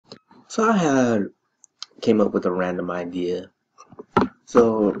So came up with a random idea.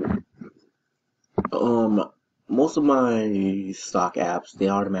 So um most of my stock apps they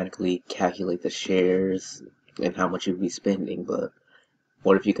automatically calculate the shares and how much you'll be spending, but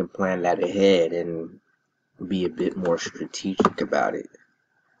what if you can plan that ahead and be a bit more strategic about it?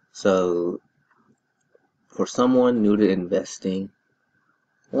 So for someone new to investing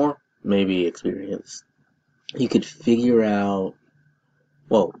or maybe experienced, you could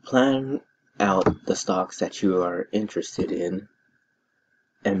plan out the stocks that you are interested in,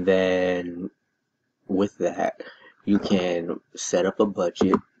 and then with that, you can set up a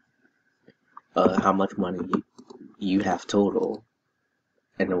budget, how much money you have total,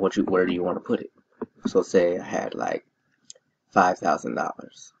 and then where do you want to put it. So say I had like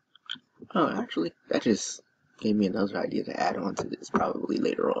 $5,000. Oh, actually, that just gave me another idea to add on to this probably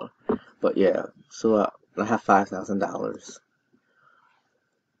later on. But yeah, so I have $5,000.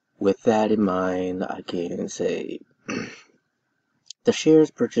 With that in mind, I can say the shares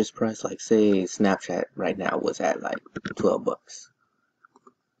purchase price, like say Snapchat right now was at like 12 bucks.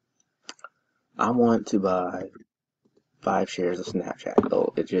 I want to buy 5 shares of Snapchat.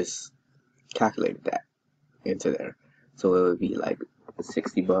 Oh, it just calculated that into there. So it would be like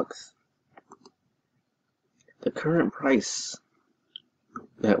 60 bucks. The current price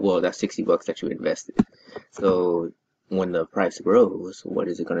that's 60 bucks that you invested. So when the price grows, what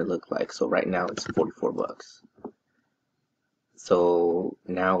is it going to look like? So right now it's 44 bucks. So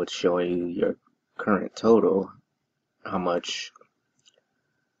now it's showing you your current total, how much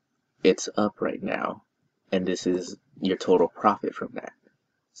it's up right now, and this is your total profit from that.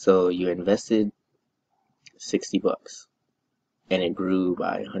 So you invested 60 bucks and it grew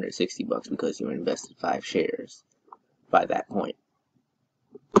by 160 bucks because you invested 5 shares by that point.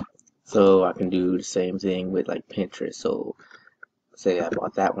 So I can do the same thing with like Pinterest. So say I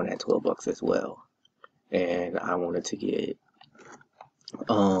bought that one at 12 bucks as well, and I wanted to get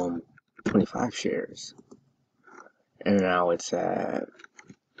 25 shares, and now it's at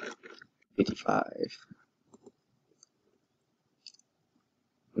 55.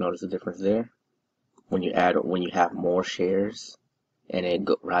 Notice the difference there? When you have more shares and it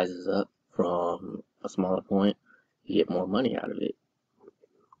rises up from a smaller point, you get more money out of it.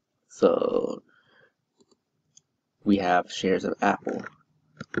 So we have shares of Apple.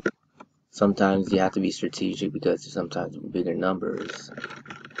 Sometimes you have to be strategic because sometimes bigger numbers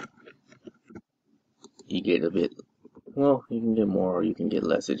you get a bit, well, you can get more or you can get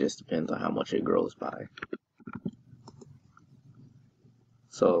less. It just depends on how much it grows by.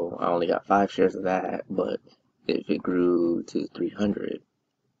 So I only got 5 shares of that, but if it grew to 300,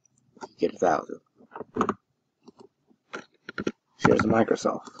 you get 1,000 shares of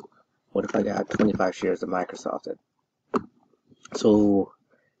Microsoft. What if I got 25 shares of Microsoft? So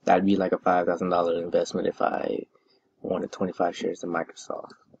that'd be like a $5,000 investment if I wanted 25 shares of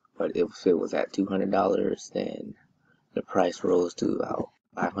Microsoft. But if it was at $200, then the price rose to about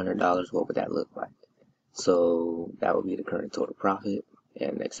 $500. What would that look like? So that would be the current total profit,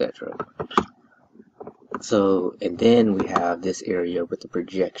 and etc. So, and then we have this area with the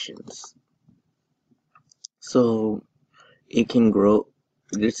projections. So it can grow.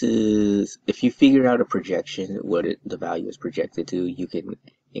 This is, if you figure out a projection, the value is projected to, you can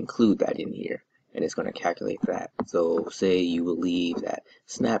include that in here, and it's going to calculate that. So say you believe that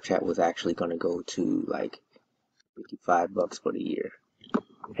Snapchat was actually going to go to like 55 bucks for the year.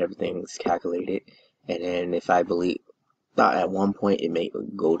 Everything's calculated, and then if I believe at one point it may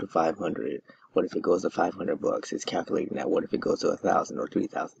go to 500. What if it goes to 500 bucks? It's calculating that. What if it goes to 1,000 or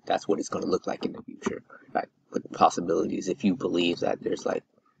 3,000? That's what it's going to look like in the future. Like with possibilities, if you believe that there's like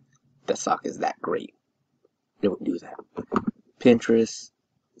the stock is that great, it would do that. Pinterest.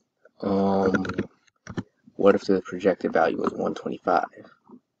 What if the projected value was 125?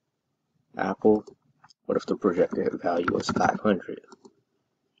 Apple. What if the projected value was 500?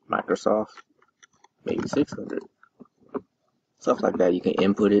 Microsoft. Maybe 600. Stuff like that. You can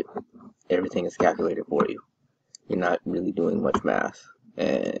input it. Everything is calculated for you. You're not really doing much math.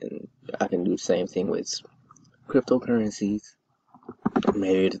 And I can do the same thing with cryptocurrencies.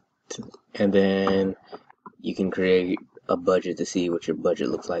 And then you can create a budget to see what your budget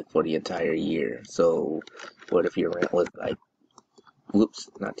looks like for the entire year. So what if your rent was like, whoops,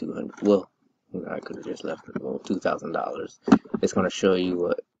 not 200. Well, I could have just left it, $2,000. It's going to show you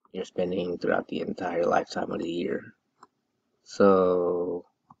what you're spending throughout the entire lifetime of the year. So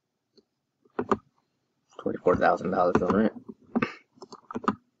 $24,000 on rent.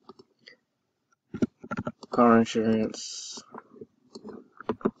 Car insurance.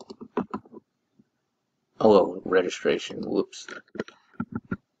 Oh, well, registration. Whoops.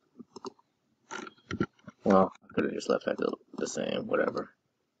 Well, I could have just left that the same, whatever.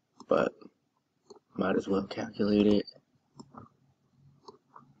 But might as well calculate it.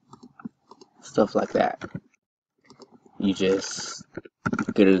 Stuff like that. You just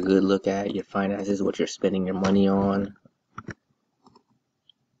get a good look at your finances, what you're spending your money on.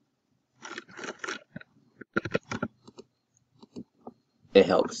 It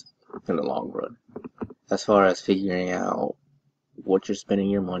helps in the long run. As far as figuring out what you're spending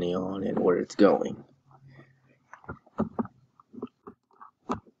your money on and where it's going.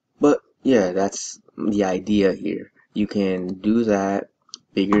 But yeah, that's the idea here. You can do that,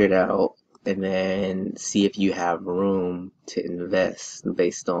 figure it out, and then see if you have room to invest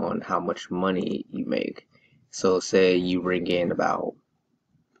based on how much money you make. So say you bring in about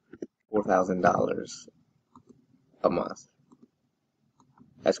 $4,000 a month.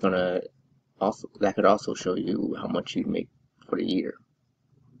 That could also show you how much you'd make for the year.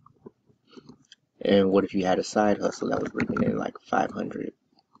 And what if you had a side hustle that was bringing in like 500?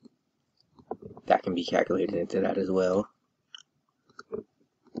 That can be calculated into that as well.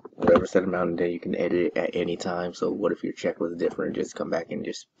 Whatever set amount a day, you can edit it at any time. So what if your check was different? Just come back and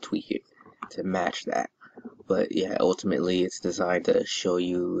just tweak it to match that. But yeah, ultimately it's designed to show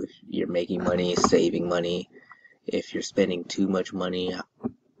you if you're making money, saving money, if you're spending too much money,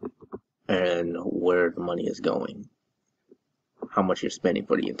 and where the money is going, how much you're spending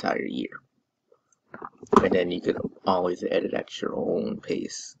for the entire year. And then you could always edit at your own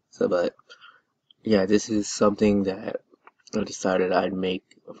pace. So, but yeah, this is something that I decided I'd make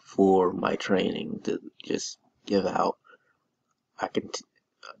for my training to just give out.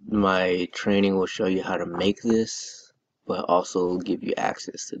 My training will show you how to make this, but also give you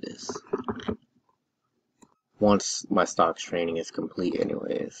access to this once my stocks training is complete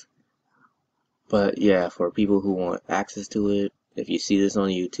anyways. But yeah, for people who want access to it, if you see this on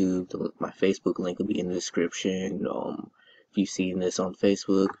YouTube, my Facebook link will be in the description. If you've seen this on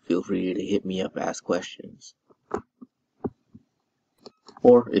Facebook, feel free to hit me up, ask questions.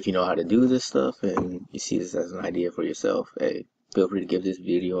 Or if you know how to do this stuff and you see this as an idea for yourself, hey, feel free to give this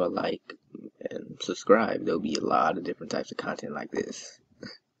video a like and subscribe. There'll be a lot of different types of content like this.